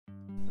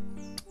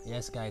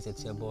Yes guys,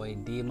 it's your boy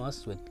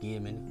Demus with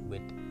Gaming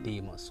with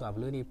Demus. So I've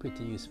learned a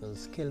pretty useful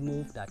skill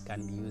move that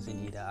can be used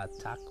in either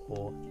attack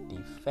or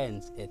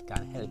defense. It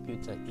can help you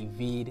to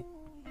evade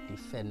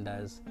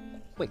defenders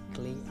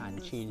quickly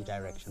and change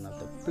direction of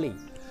the play.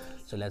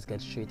 So let's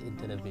get straight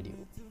into the video.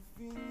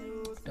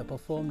 To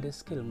perform this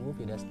skill move,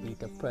 you just need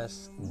to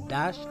press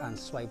dash and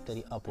swipe to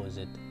the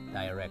opposite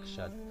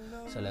direction.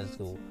 So let's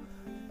go.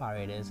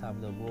 Paredes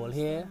have the ball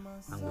here.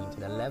 I'm going to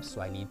the left,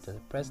 so I need to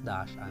press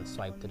dash and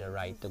swipe to the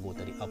right to go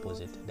to the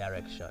opposite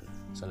direction.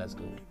 So let's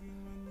go.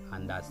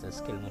 And that's the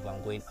skill move.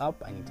 I'm going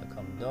up, I need to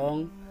come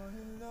down.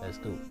 Let's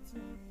go.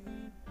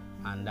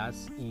 And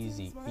that's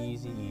easy,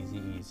 easy,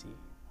 easy, easy.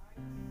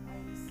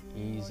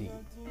 Easy.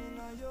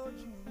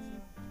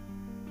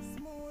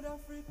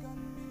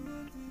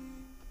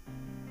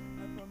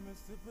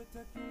 To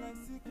protect you like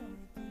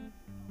security,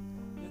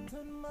 you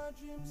turn my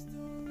dreams to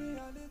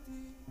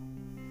reality.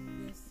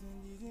 Yes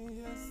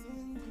indeed, yes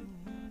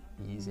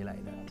indeed. Easy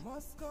like that.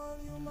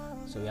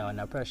 So we are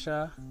under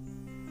pressure.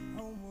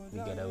 We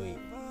get away.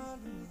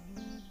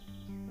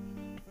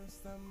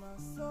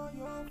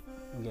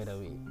 We get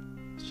away.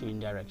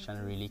 Change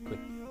direction really quick.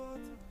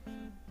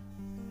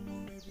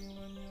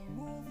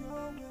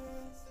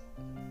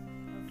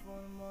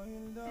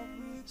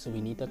 So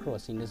we need to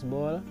cross in this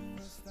ball,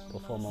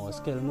 perform our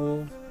skill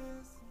move,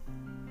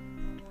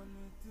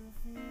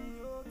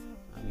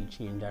 and we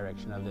change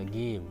direction of the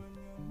game.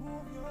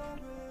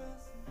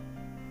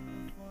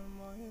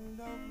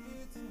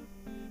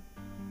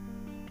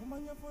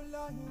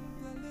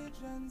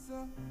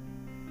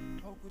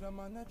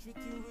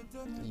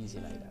 Easy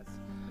like that.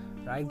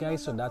 Right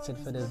guys, so that's it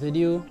for the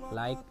video.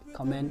 Like,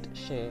 comment,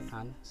 share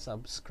and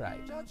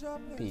subscribe.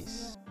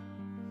 Peace.